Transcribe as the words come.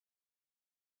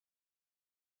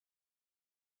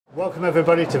Welcome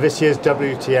everybody to this year's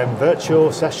WTM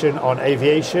virtual session on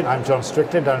aviation. I'm John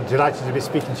Strickland. I'm delighted to be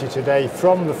speaking to you today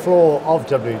from the floor of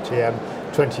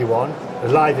WTM 21, a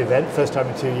live event, first time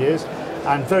in 2 years.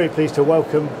 And very pleased to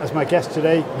welcome as my guest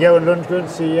today, Johan Lundgren,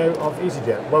 CEO of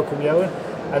easyJet. Welcome, Johan.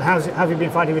 And have you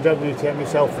been finding the WTM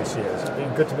yourself this year? Has it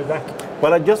been good to be back?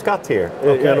 Well, I just got here.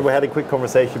 Okay. We had a quick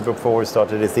conversation before we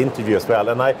started this interview as well.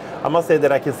 And I must say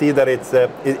that I can see that it's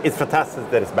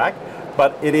fantastic that it's back,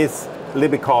 but it is a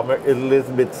little bit calmer, a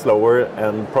little bit slower,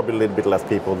 and probably a little bit less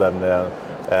people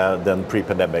than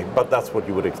pre-pandemic. But that's what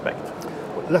you would expect.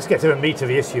 Let's get to the meat of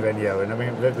the issue then, Johan. I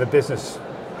mean, the business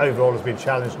overall has been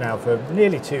challenged now for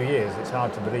nearly 2 years. It's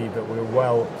hard to believe that we're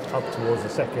well up towards the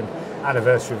second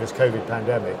anniversary of this COVID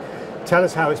pandemic. Tell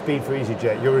us how it's been for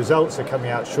easyJet. Your results are coming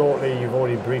out shortly. You've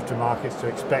already briefed the markets to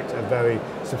expect a very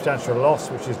substantial loss,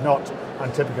 which is not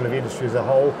untypical of the industry as a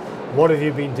whole. What have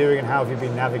you been doing and how have you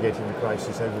been navigating the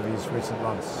crisis over these recent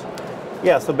months?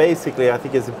 Yeah, so basically I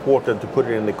think it's important to put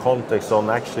it in the context on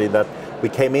actually that we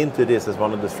came into this as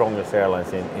one of the strongest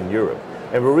airlines in Europe.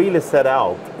 And we really set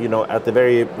out, at the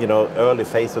very, early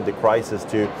phase of the crisis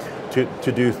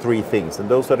to do three things. And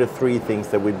those are the three things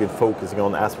that we've been focusing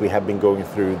on as we have been going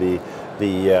through the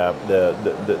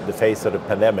phase of the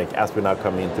pandemic as we now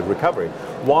come into recovery.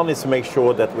 One is to make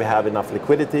sure that we have enough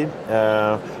liquidity.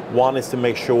 One is to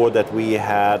make sure that we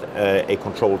had a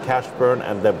controlled cash burn,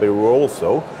 and that we were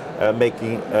also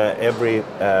making every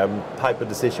type of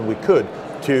decision we could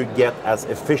to get as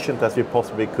efficient as we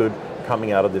possibly could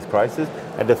coming out of this crisis.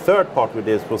 And the third part with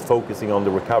this was focusing on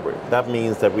the recovery. That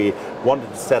means that we wanted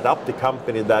to set up the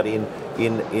company that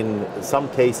in some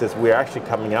cases we're actually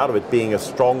coming out of it being a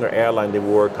stronger airline than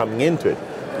we were coming into it.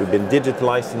 We've been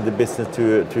digitalizing the business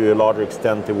to a larger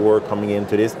extent than we were coming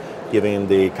into this, giving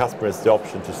the customers the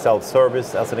option to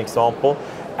self-service as an example.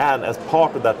 And as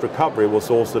part of that recovery was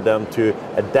also then to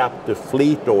adapt the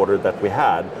fleet order that we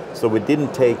had. So we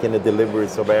didn't take any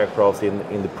deliveries of aircraft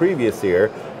in the previous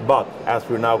year, but as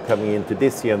we're now coming into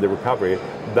this year in the recovery,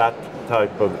 that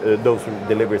type of those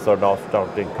deliveries are now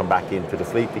starting to come back into the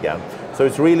fleet again. So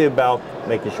it's really about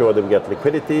making sure that we get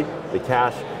liquidity, the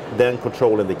cash, then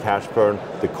controlling the cash burn,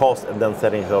 the cost, and then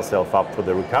setting ourselves up for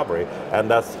the recovery. And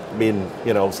that's been,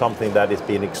 something that has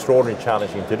been extraordinarily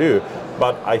challenging to do.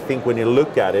 But I think when you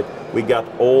look at it, we got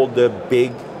all the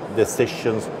big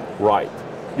decisions right.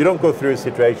 You don't go through a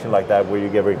situation like that where you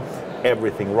get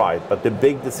everything right, but the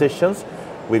big decisions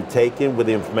we've taken with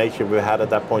the information we had at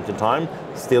that point in time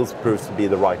still proves to be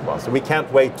the right one. So we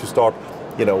can't wait to start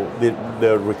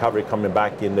the recovery coming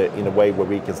back in a way where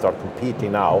we can start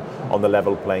competing now on the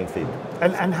level playing field.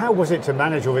 And how was it to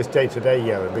manage all this day to day,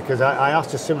 Johan? Because I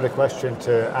asked a similar question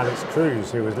to Alex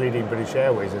Cruz, who was leading British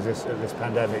Airways as this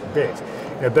pandemic bit.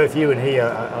 Both you and he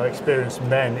are experienced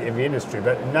men in the industry,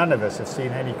 but none of us have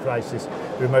seen any crisis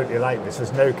remotely like this.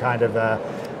 There's no kind of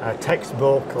a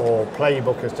textbook or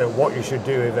playbook as to what you should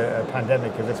do if a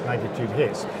pandemic of this magnitude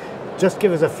hits. Just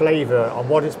give us a flavour on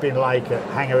what it's been like at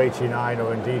Hangar 89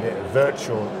 or indeed at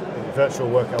virtual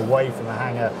work away from the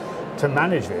hangar to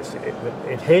manage this.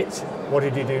 It hit, what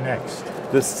did you do next?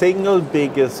 The single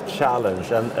biggest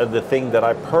challenge and the thing that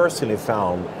I personally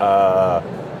found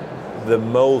the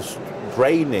most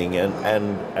draining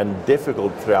and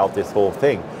difficult throughout this whole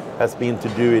thing has been to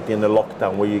do it in a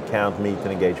lockdown where you can't meet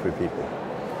and engage with people.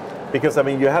 Because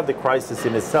you have the crisis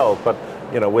in itself, but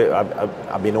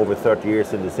I've been over 30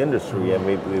 years in this industry, and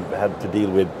we've had to deal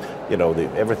with,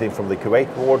 everything from the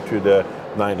Kuwait war to the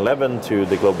 9/11 to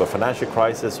the global financial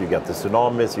crisis. You got the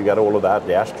tsunamis, you got all of that,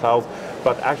 the ash clouds.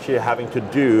 But actually having to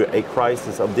do a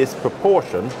crisis of this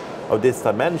proportion, of this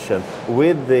dimension,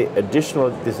 with the additional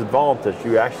disadvantage,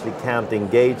 you actually can't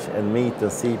engage and meet and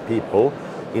see people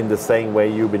in the same way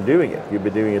you've been doing it. You've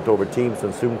been doing it over Teams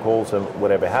and Zoom calls and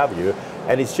whatever have you,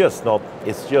 and it's just not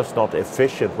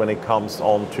efficient when it comes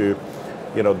on to,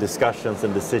 discussions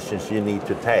and decisions you need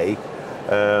to take,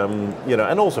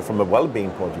 and also from a well-being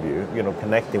point of view,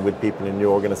 connecting with people in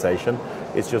your organization,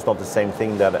 it's just not the same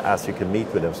thing that as you can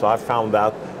meet with them. So I found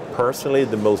that personally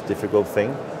the most difficult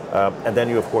thing, and then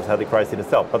you of course have the crisis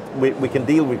itself, but we can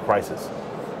deal with crisis.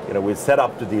 We're set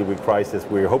up to deal with crisis.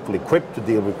 We're hopefully equipped to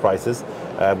deal with crisis.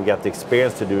 We got the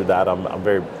experience to do that. I'm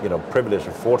very, privileged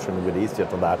and fortunate with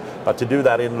easyJet on that. But to do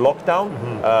that in lockdown,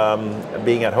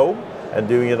 being at home and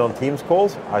doing it on Teams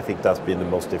calls, I think that's been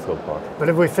the most difficult part. But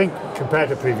if we think compared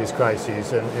to previous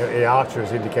crises, and IATA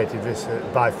has indicated this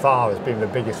by far has been the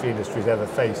biggest the industry's ever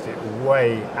faced, it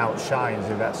way outshines,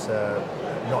 if that's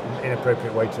not an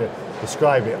inappropriate way to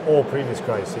describe it, all previous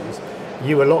crises.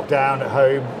 You were locked down at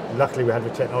home. Luckily, we had the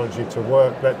technology to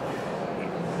work. But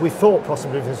we thought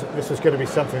possibly this was going to be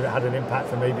something that had an impact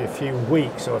for maybe a few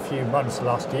weeks or a few months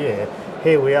last year.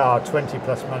 Here we are 20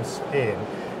 plus months in.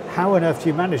 How on earth do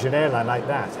you manage an airline like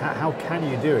that? How can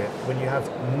you do it when you have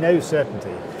no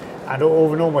certainty? And all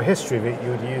the normal history that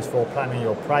you would use for planning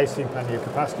your pricing, planning your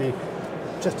capacity,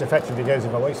 just effectively goes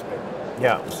in the waste bin.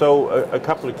 Yeah, so a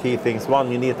couple of key things.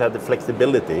 One, you need to have the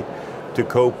flexibility to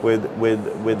cope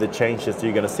with the changes that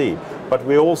you're going to see. But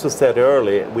we also said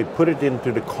earlier, we put it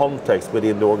into the context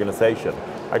within the organization.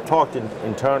 I talked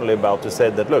internally about to say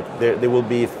that, look, there will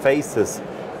be phases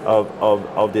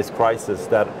of this crisis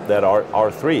that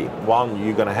are three. One,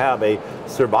 you're going to have a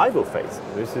survival phase.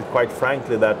 This is quite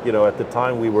frankly that, at the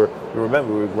time we were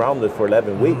grounded for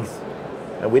 11 weeks.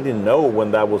 And we didn't know when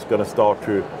that was going to start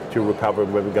to recover,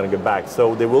 when we're going to get back.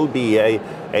 So there will be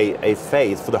a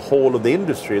phase for the whole of the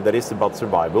industry that is about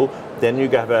survival. Then you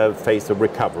have a phase of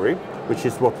recovery, which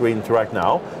is what we're into right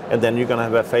now. And then you're going to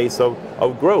have a phase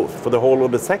of growth for the whole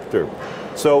of the sector.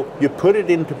 So you put it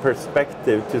into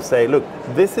perspective to say, look,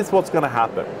 this is what's going to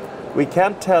happen. We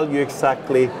can't tell you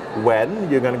exactly when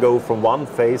you're going to go from one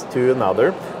phase to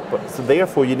another. So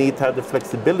therefore, you need to have the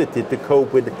flexibility to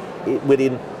cope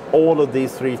within all of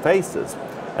these three phases.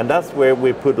 And that's where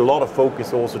we put a lot of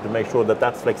focus also to make sure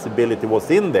that flexibility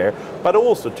was in there, but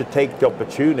also to take the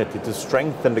opportunity to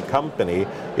strengthen the company,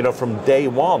 from day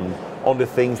one on the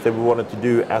things that we wanted to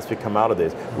do as we come out of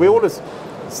this. We always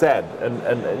said,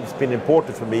 and it's been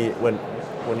important for me when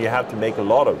you have to make a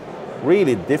lot of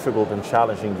really difficult and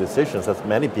challenging decisions, as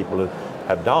many people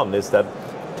have done, is that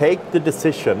take the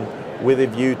decision with a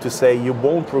view to say you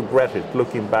won't regret it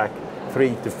looking back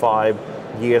 3 to 5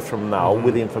 years from now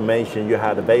with the information you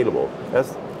had available.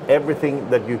 That's everything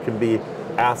that you can be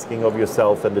asking of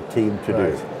yourself and the team to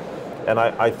do. And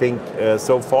I think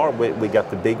so far we got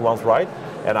the big ones right,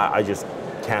 and I just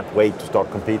can't wait to start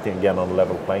competing again on a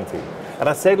level playing field. And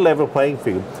I say level playing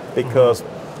field because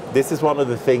this is one of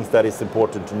the things that is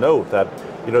important to note, that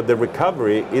the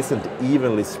recovery isn't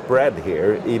evenly spread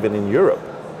here, even in Europe.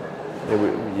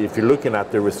 If you're looking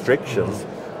at the restrictions,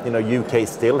 UK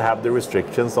still have the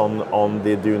restrictions on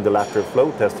doing the lateral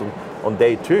flow test on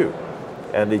day 2,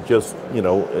 and it just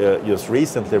just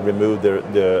recently removed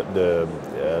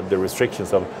the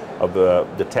restrictions of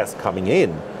the test coming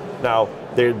in. Now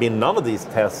there have been none of these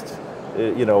tests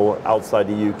outside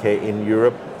the UK in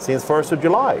Europe since 1st of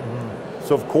July.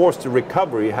 So of course the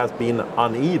recovery has been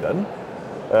uneven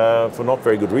for not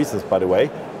very good reasons, by the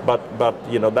way. But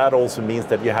that also means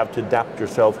that you have to adapt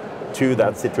yourself to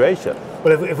that situation.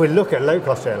 Well, if we look at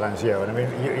low-cost airlines, Johan,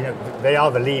 they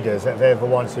are the leaders. They're the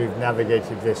ones who've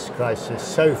navigated this crisis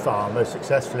so far most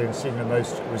successfully and seen the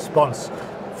most response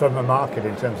from the market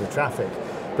in terms of traffic.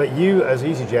 But you, as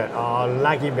easyJet, are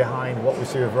lagging behind what we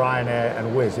see with Ryanair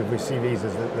and Wizz, if we see these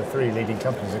as the three leading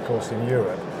companies, of course, in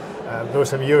Europe. There were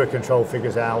some Eurocontrol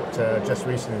figures out just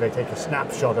recently. They take a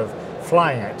snapshot of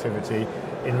flying activity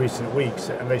in recent weeks,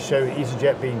 and they show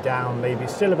easyJet being down maybe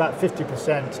still about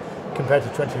 50% compared to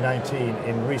 2019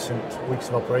 in recent weeks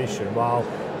of operation, while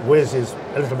Wizz is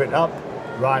a little bit up,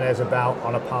 Ryanair's about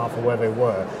on a par for where they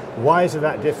were. Why is there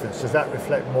that difference? Does that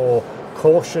reflect more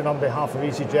caution on behalf of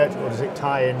easyJet, or does it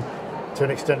tie in to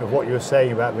an extent of what you were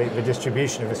saying about the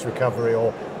distribution of this recovery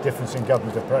or difference in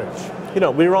government approach? We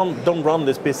don't run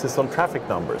this business on traffic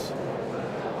numbers.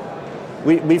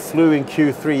 We flew in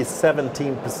Q3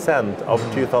 17% of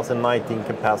 2019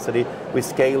 capacity. We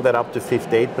scaled that up to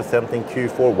 58% in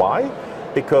Q4. Why?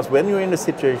 Because when you're in a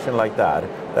situation like that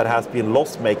has been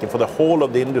loss-making for the whole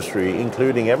of the industry,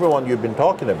 including everyone you've been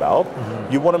talking about,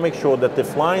 you want to make sure that the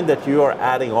flying that you are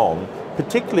adding on,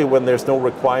 particularly when there's no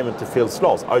requirement to fill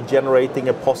slots, are generating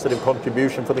a positive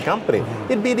contribution for the company.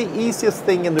 It'd be the easiest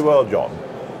thing in the world, John,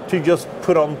 to just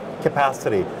put on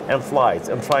capacity and flights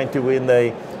and trying to win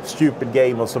a stupid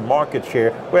game of some market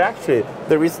share where actually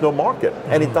there is no market,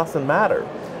 and it doesn't matter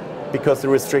because the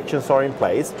restrictions are in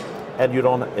place and you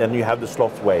have the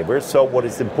slots waiver. So what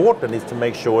is important is to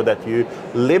make sure that you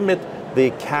limit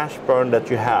the cash burn that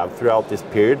you have throughout this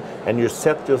period, and you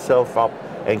set yourself up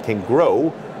and can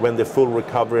grow when the full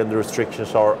recovery and the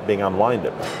restrictions are being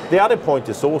unwinded. The other point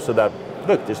is also that,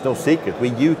 look, there's no secret,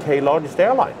 we're UK largest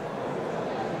airline.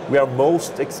 We are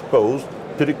most exposed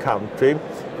to the country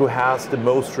who has the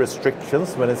most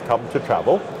restrictions when it's come to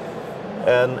travel,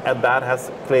 and that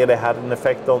has clearly had an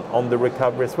effect on the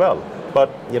recovery as well. But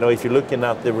if you're looking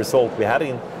at the result we had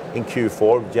in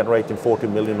Q4, generating 40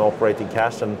 million operating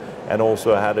cash, and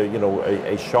also had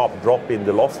a sharp drop in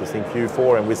the losses in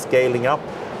Q4, and we're scaling up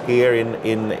here in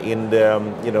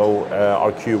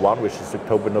our Q1, which is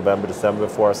October, November, December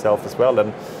for ourselves as well,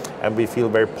 and we feel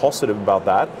very positive about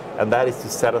that. And that is to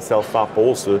set ourselves up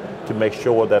also to make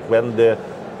sure that when the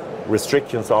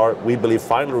restrictions are, we believe,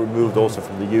 finally removed also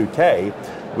from the UK,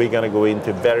 we're going to go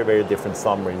into very, very different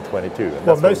summer in 22.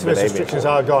 Well, most of those restrictions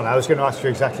are gone. I was going to ask you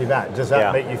exactly that. Does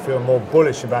that make you feel more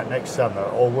bullish about next summer,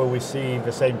 or will we see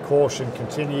the same caution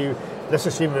continue? Let's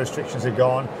assume the restrictions are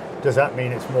gone. Does that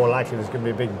mean it's more likely there's going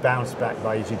to be a big bounce back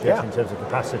by easyJet in terms of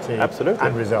capacity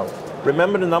and result?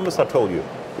 Remember the numbers I told you.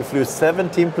 We flew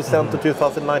 17% of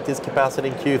 2019's capacity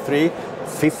in Q3,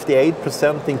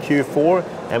 58% in Q4,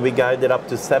 and we guided up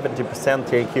to 70%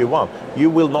 here in Q1. You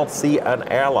will not see an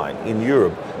airline in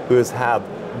Europe who has had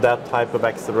that type of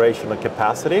acceleration of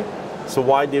capacity. So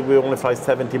why did we only fly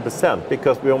 17%?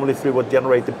 Because we only flew what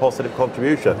generated positive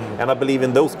contribution. And I believe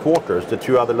in those quarters, the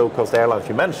two other low-cost airlines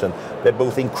you mentioned, they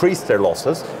both increased their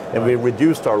losses, and we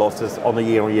reduced our losses on a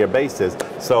year-on-year basis.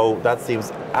 So that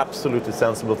seems absolutely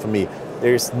sensible for me.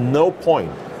 There's no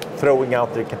point throwing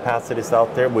out the capacities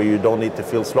out there where you don't need to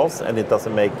fill slots and it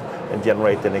doesn't make and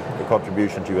generate any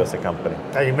contribution to you as a company.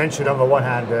 Now you mentioned on the one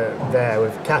hand there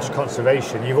with cash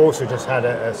conservation, you've also just had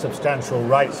a substantial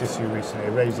rights issue recently,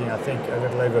 raising I think a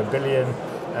little over £1 billion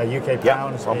UK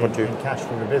pounds in cash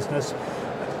for the business.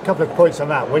 A couple of points on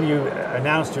that. When you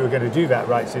announced you were going to do that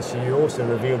rights issue, you also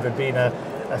revealed there'd been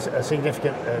a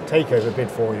significant takeover bid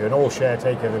for you, an all-share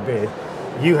takeover bid.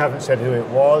 You haven't said who it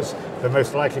was. The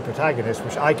most likely protagonist,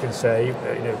 which I can say,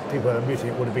 people are muting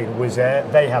it, would have been Wizz Air.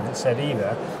 They haven't said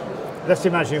either. Let's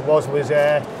imagine it was Wizz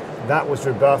Air. That was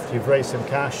rebuffed. You've raised some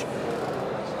cash.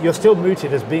 You're still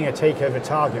mooted as being a takeover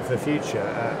target for the future.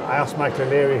 I asked Michael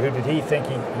O'Leary, who did he think?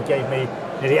 He gave me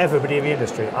nearly everybody in the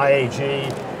industry.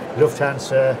 IAG,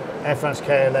 Lufthansa, Air France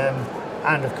KLM,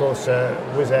 and of course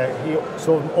Wizz Air. He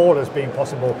saw them all as being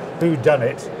possible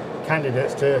who-done-it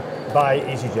candidates to buy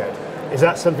easyJet. Is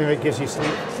that something that gives you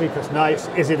sleepless nights?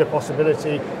 Is it a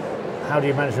possibility? How do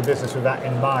you manage your business with that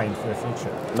in mind for the future?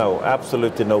 No,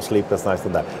 absolutely no sleepless nights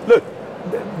on that. Look,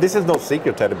 this is no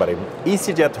secret to anybody.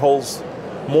 easyJet holds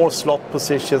more slot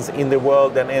positions in the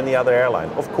world than any other airline.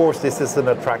 Of course, this is an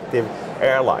attractive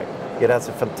airline. It has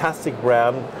a fantastic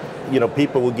brand.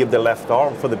 People will give their left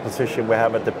arm for the position we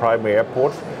have at the primary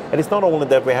airports. And it's not only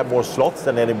that we have more slots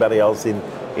than anybody else in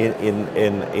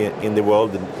the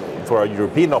world for our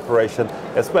European operation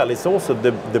as well. It's also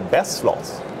the best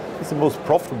slots. It's the most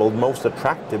profitable, most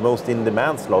attractive, most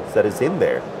in-demand slots that is in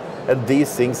there. And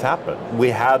these things happen.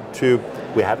 We had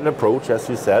an approach, as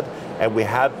you said, and we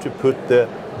had to put the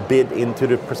bid into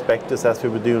the prospectus as we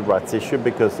were doing rights issue,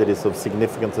 because it is of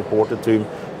significant support to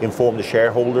inform the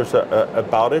shareholders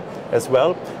about it as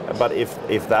well. But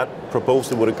if that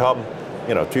proposal would have come,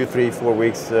 2, 3, 4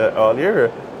 weeks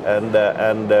earlier, and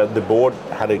the board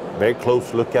had a very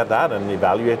close look at that and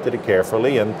evaluated it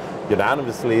carefully and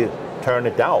unanimously turned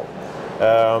it down,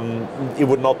 it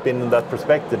would not be in that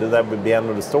perspective, and that would be the end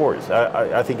of the story.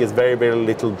 I think it's very, very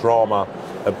little drama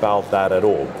about that at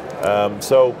all.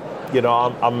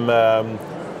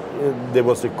 There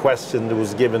was a question that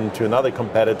was given to another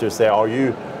competitor, say, are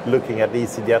you looking at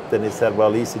easyJet? And he said,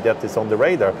 well, easyJet is on the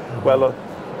radar. Well,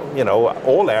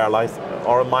 all airlines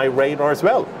are on my radar as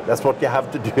well. That's what you have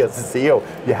to do as a CEO.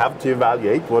 You have to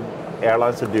evaluate what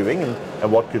airlines are doing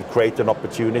and what could create an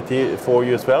opportunity for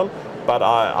you as well. But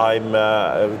I'm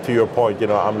to your point,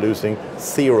 I'm losing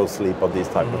zero sleep on these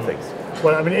type of things.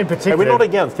 Well, I mean, in particular, and we're not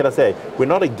against, can I say, we're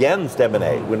not against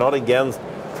M&A. We're not against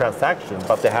transactions,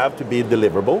 but they have to be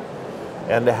deliverable,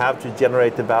 and they have to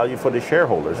generate the value for the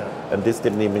shareholders. And this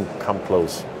didn't even come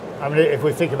close. I mean, if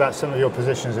we think about some of your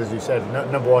positions, as you said,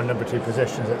 number 1, number 2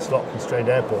 positions at slot-constrained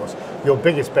airports, your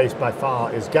biggest base by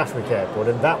far is Gatwick Airport,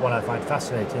 and that one I find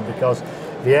fascinating because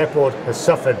the airport has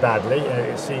suffered badly.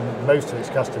 It's seen most of its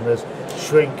customers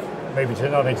shrink, maybe to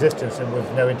non-existence, and with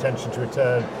no intention to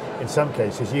return in some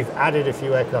cases. You've added a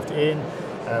few aircraft in.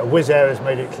 Wizz Air has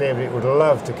made it clear that it would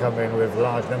love to come in with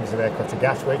large numbers of aircraft to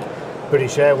Gatwick.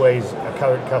 British Airways, a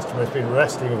current customer, has been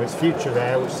wrestling with its future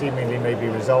there, which seemingly may be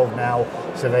resolved now,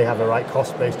 so they have the right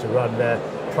cost base to run their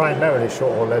primarily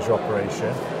short-haul leisure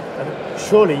operation. And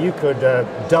surely you could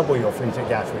double your fleet at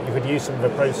Gatwick. You could use some of the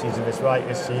proceeds of this right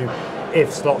issue,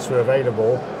 if slots were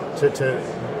available, to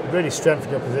really strengthen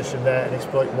your position there and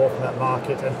exploit more from that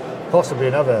market and possibly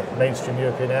in other mainstream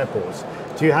European airports.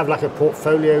 Do you have like a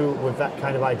portfolio with that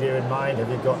kind of idea in mind? Have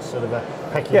you got sort of a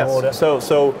pecking order? Yes.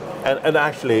 So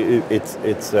actually,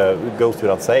 it goes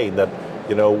without saying that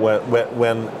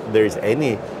when there is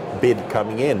any bid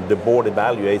coming in, the board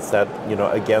evaluates that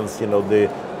against the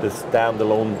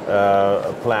standalone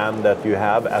plan that you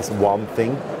have as one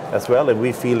thing as well, and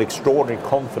we feel extraordinarily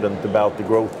confident about the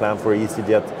growth plan for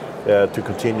easyJet to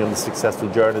continue on the successful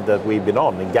journey that we've been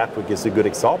on. And Gatwick is a good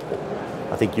example.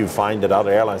 I think you find that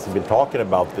other airlines have been talking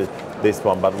about this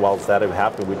one, but whilst that have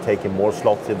happened, we've taken more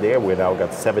slots in there. We now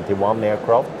got 71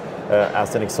 aircraft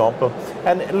as an example.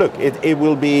 And look, it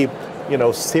will be, you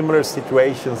know, similar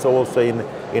situations also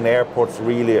in airports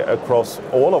really across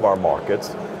all of our markets.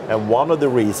 And one of the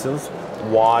reasons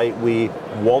why we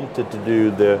wanted to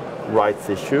do the rights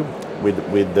issue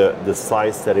with the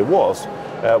size that it was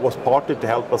partly to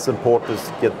help us support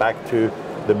us get back to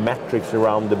the metrics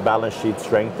around the balance sheet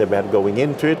strength that we had going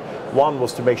into it. One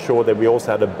was to make sure that we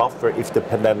also had a buffer if the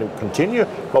pandemic continued,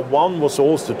 but one was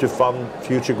also to fund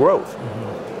future growth,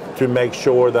 to make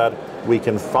sure that we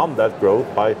can fund that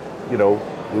growth by, you know,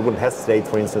 we wouldn't hesitate,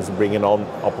 for instance, bringing on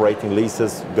operating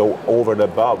leases, go over and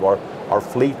above our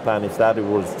fleet plan if that is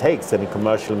what it takes, and it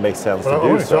commercially makes sense to do so. I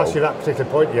wanted to ask you that particular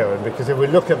point, Johan, because if we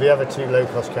look at the other two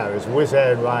low-cost carriers, Wizz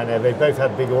Air and Ryanair, they both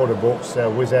had big order books.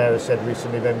 Wizz Air has said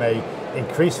recently they may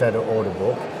increase their order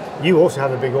book. You also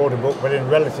have a big order book, but in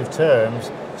relative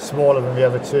terms, smaller than the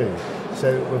other two.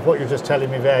 So with what you're just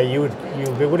telling me there, you'd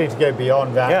be willing to go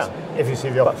beyond that if you see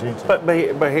the opportunity.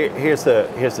 But here's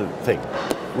the thing.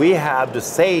 We have the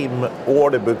same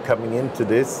order book coming into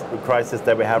this crisis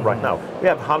that we have right now. We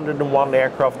have 101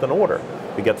 aircraft on order.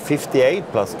 We got 58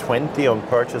 plus 20 on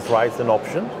purchase rights and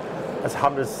options. That's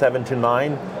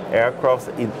 179 aircraft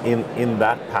in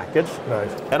that package. Right.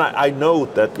 And I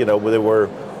note that, you know, there were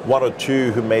one or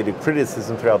two who made a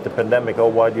criticism throughout the pandemic. Oh,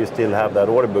 why do you still have that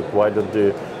order book? Why don't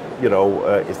you know,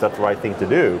 is that the right thing to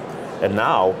do? And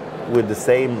now, with the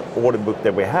same order book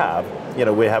that we have, you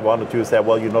know, we have one or two who say,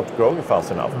 well, you're not growing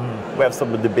fast enough. We have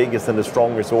some of the biggest and the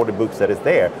strongest order books that is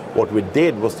there. What we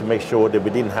did was to make sure that we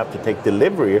didn't have to take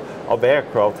delivery of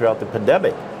aircraft throughout the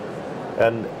pandemic.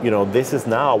 And, you know, this is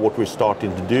now what we're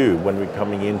starting to do when we're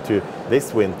coming into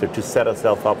this winter to set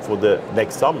ourselves up for the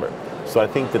next summer. So I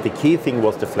think that the key thing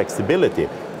was the flexibility.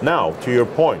 Now, to your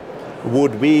point,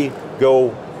 would we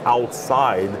go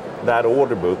outside that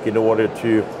order book in order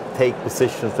to take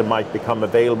positions that might become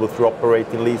available through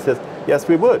operating leases? Yes,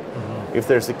 we would. If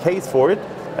there's a case for it,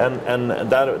 and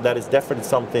that is definitely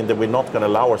something that we're not going to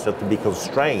allow ourselves to be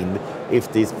constrained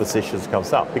if these positions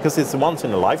comes up, because it's once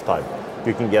in a lifetime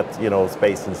you can get, you know,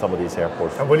 space in some of these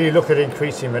airports. And will you look at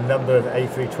increasing the number of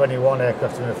A321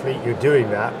 aircraft in the fleet? You're doing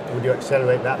that. Would you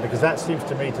accelerate that? Because that seems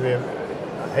to me to be,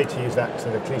 I hate to use that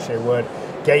sort of cliche word,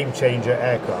 game changer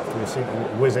aircraft. We've seen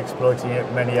Wizz exploiting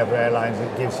it, many other airlines.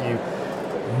 It gives you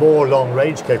more long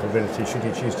range capability should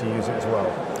you choose to use it as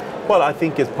well. Well, I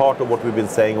think it's part of what we've been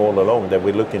saying all along, that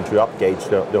we're looking to upgauge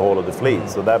the whole of the fleet.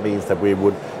 So that means that we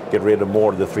would get rid of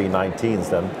more of the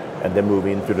 319s then, and then move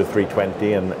into the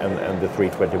 320 and the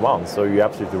 321. So you're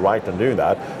absolutely right on doing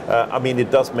that. I mean,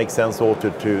 it does make sense also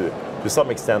to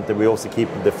some extent that we also keep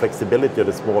the flexibility of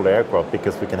the smaller aircraft,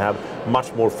 because we can have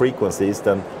much more frequencies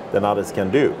than others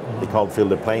can do. They can't fill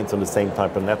the planes on the same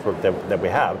type of network that we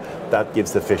have. That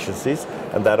gives efficiencies,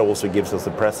 and that also gives us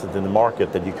a presence in the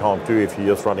market that you can't do if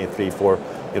you're just running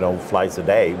 3-4 flights a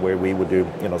day, where we would do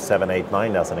 7, 8,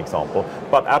 9 as an example.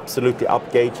 But absolutely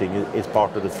upgauging is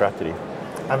part of the strategy.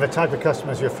 And the type of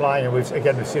customers you're flying, and we've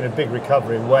seen a big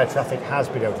recovery in where traffic has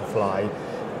been able to fly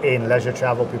in leisure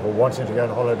travel, people wanting to go on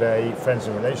holiday, friends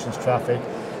and relations traffic,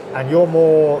 and you're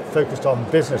more focused on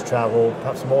business travel,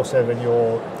 perhaps more so than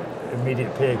your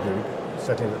immediate peer group,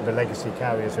 certainly the legacy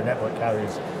carriers, the network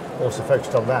carriers, also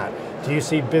focused on that. Do you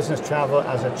see business travel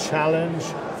as a challenge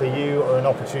for you or an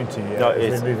opportunity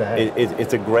as we move ahead?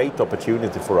 It's a great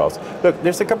opportunity for us. Look,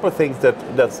 there's a couple of things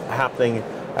that's happening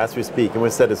as we speak, and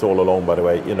we've said this all along, by the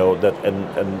way, that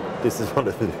and this is one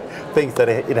of the things that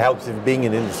it helps in being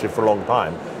in the industry for a long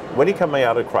time. When you come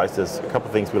out of crisis, a couple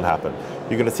of things will happen.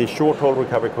 You're going to see short haul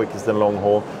recover quicker than long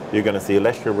haul. You're going to see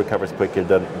leisure recovers quicker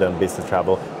than business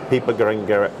travel. People are going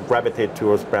to gravitate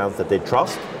towards brands that they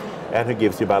trust and who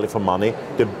gives you value for money.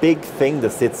 The big thing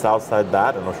that sits outside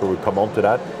that, and I'm sure we'll come on to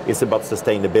that, is about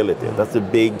sustainability. That's the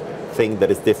big thing that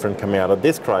is different coming out of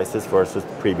this crisis versus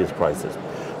the previous crisis.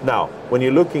 Now, when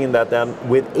you're looking at that, then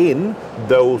within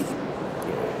those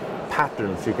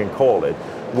patterns, you can call it,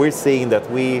 we're seeing that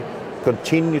we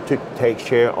continue to take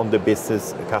share on the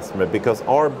business customer, because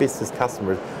our business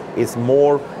customers is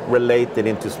more related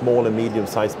into small and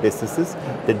medium-sized businesses.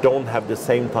 They don't have the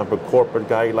same type of corporate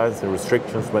guidelines and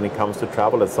restrictions when it comes to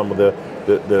travel as some of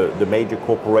the major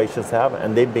corporations have,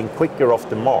 and they've been quicker off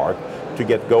the mark to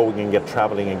get going and get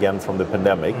traveling again from the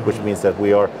pandemic, which means that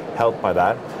we are helped by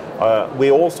that.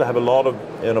 We also have a lot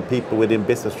of people within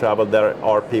business travel. There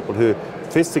are people who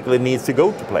physically needs to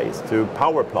go to place, to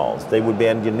power plants. They would be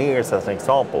engineers, as an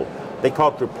example. They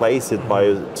can't replace it by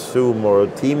a Zoom or a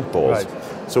team calls.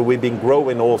 Right. So we've been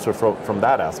growing also from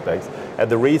that aspect. And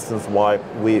the reasons why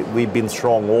we've been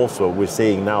strong also, we're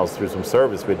seeing now through some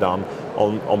service we've done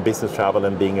on business travel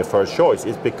and being a first choice,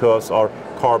 is because our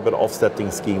carbon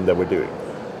offsetting scheme that we're doing.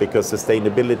 Because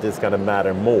sustainability is going to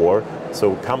matter more,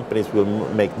 so companies will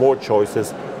make more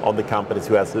choices on the companies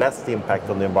who has less impact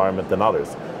on the environment than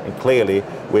others. And clearly,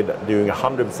 with doing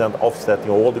 100%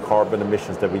 offsetting all the carbon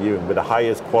emissions that we're doing with the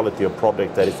highest quality of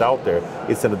product that is out there,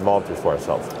 it's an advantage for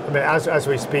ourselves. I mean, as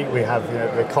we speak, we have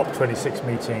the COP26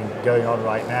 meeting going on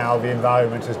right now. The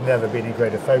environment has never been in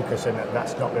greater focus, and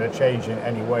that's not going to change in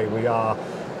any way. We are,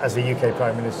 as the UK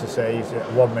Prime Minister says,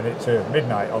 1 minute to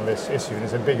midnight on this issue, and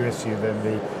it's a bigger issue than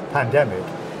the pandemic.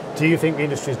 Do you think the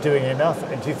industry is doing enough?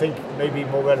 And do you think, maybe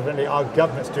more relevantly, our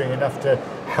government's doing enough to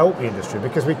help the industry?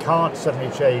 Because we can't suddenly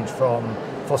change from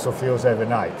fossil fuels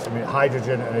overnight. I mean,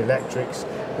 hydrogen and electrics,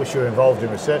 which you're involved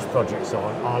in research projects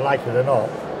on, are likely or not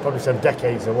probably some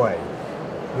decades away.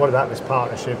 What about this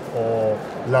partnership or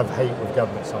love-hate with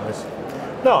governments on this?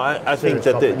 No, I think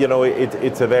that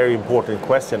it's a very important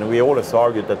question, and we always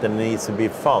argue that there needs to be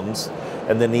funds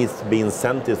and there needs to be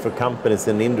incentives for companies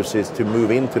and industries to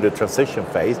move into the transition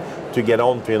phase to get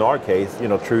on to, in our case,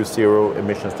 true zero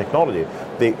emissions technology.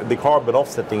 The carbon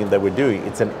offsetting that we're doing,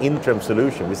 it's an interim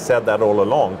solution. We said that all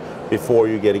along before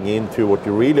you're getting into what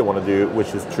you really want to do,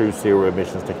 which is true zero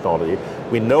emissions technology.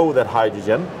 We know that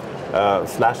hydrogen /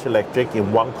 electric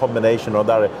in one combination or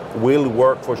the other will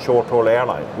work for short-haul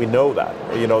airline. We know that.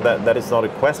 That is not a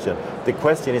question. The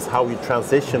question is how you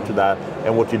transition to that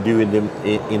and what you do in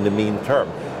the mean term.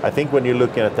 I think when you're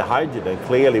looking at the hydrogen,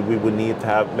 clearly we would need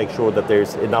to make sure that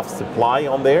there's enough supply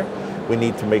on there. We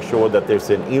need to make sure that there's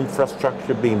an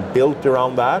infrastructure being built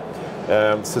around that.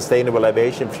 Sustainable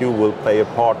aviation fuel will play a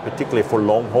part, particularly for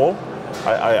long haul.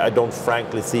 I don't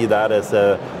frankly see that as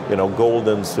a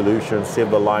golden solution,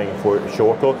 silver lining for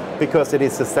short haul, because it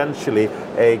is essentially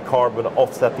a carbon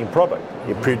offsetting product.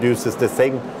 It produces the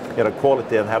same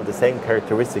quality and have the same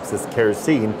characteristics as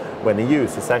kerosene when you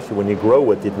use. It's actually, when you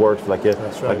grow it, it works like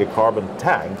a carbon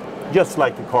tank, just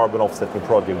like a carbon offsetting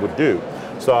project would do.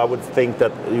 So I would think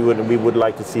that we would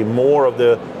like to see more of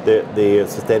the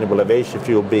sustainable aviation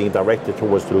fuel being directed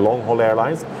towards the long-haul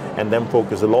airlines, and then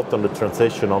focus a lot on the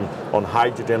transition on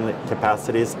hydrogen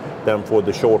capacities than for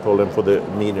the short-haul and for the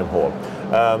medium-haul.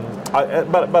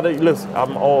 But listen,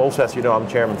 I'm also, as you know, I'm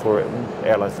chairman for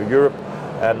Airlines for Europe,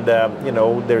 and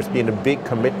there's been a big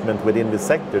commitment within the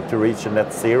sector to reach a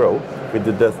net zero with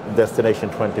the Destination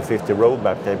 2050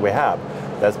 roadmap that we have.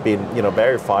 That's been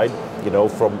verified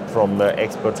from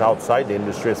experts outside the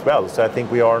industry as well. So I think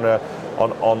we are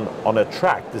on a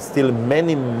track. There's still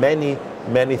many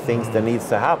things that needs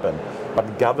to happen,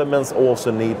 but governments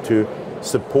also need to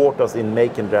support us in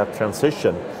making that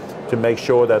transition, to make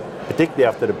sure that, particularly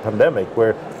after the pandemic,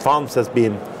 where funds has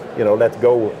been let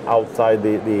go outside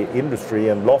the industry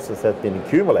and losses have been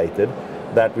accumulated,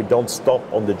 that we don't stop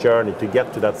on the journey to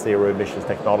get to that zero emissions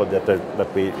technology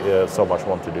that we so much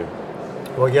want to do.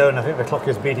 Well, Johan, I think the clock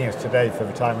is beating us today for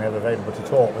the time we have available to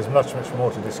talk. There's much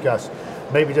more to discuss.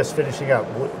 Maybe just finishing up,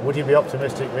 would you be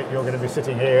optimistic that you're going to be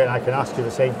sitting here and I can ask you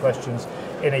the same questions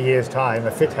in a year's time,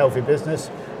 a fit, healthy business,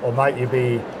 or might you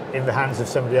be in the hands of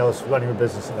somebody else running a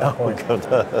business at that point?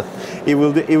 It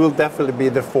will definitely be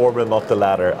the former, not the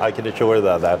latter. I can assure you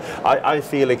that. I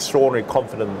feel extraordinarily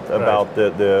confident about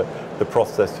the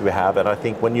process we have, and I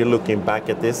think when you're looking back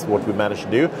at this, what we managed to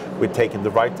do, we've taken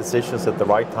the right decisions at the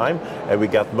right time, and we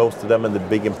got most of them and the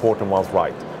big important ones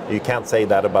right. You can't say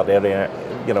that about a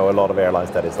lot of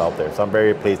airlines that is out there. So I'm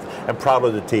very pleased and proud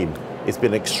of the team. It's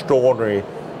been an extraordinary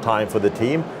time for the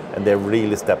team, and they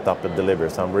really stepped up and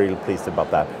delivered. So I'm really pleased about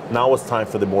that. Now it's time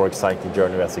for the more exciting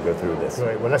journey as we go through this.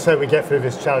 Great. Well, let's hope we get through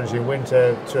this challenging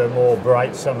winter to a more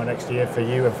bright summer next year for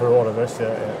you and for all of us.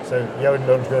 So Johan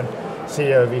Lundgren,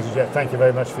 CEO of easyJet, thank you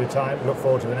very much for your time. Look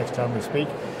forward to the next time we speak.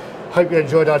 Hope you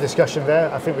enjoyed our discussion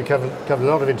there. I think we covered a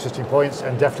lot of interesting points,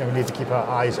 and definitely we need to keep our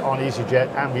eyes on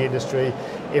easyJet and the industry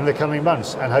in the coming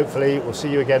months. And hopefully we'll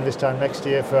see you again this time next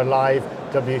year for a live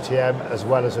WTM as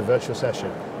well as a virtual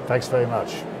session. Thanks very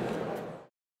much.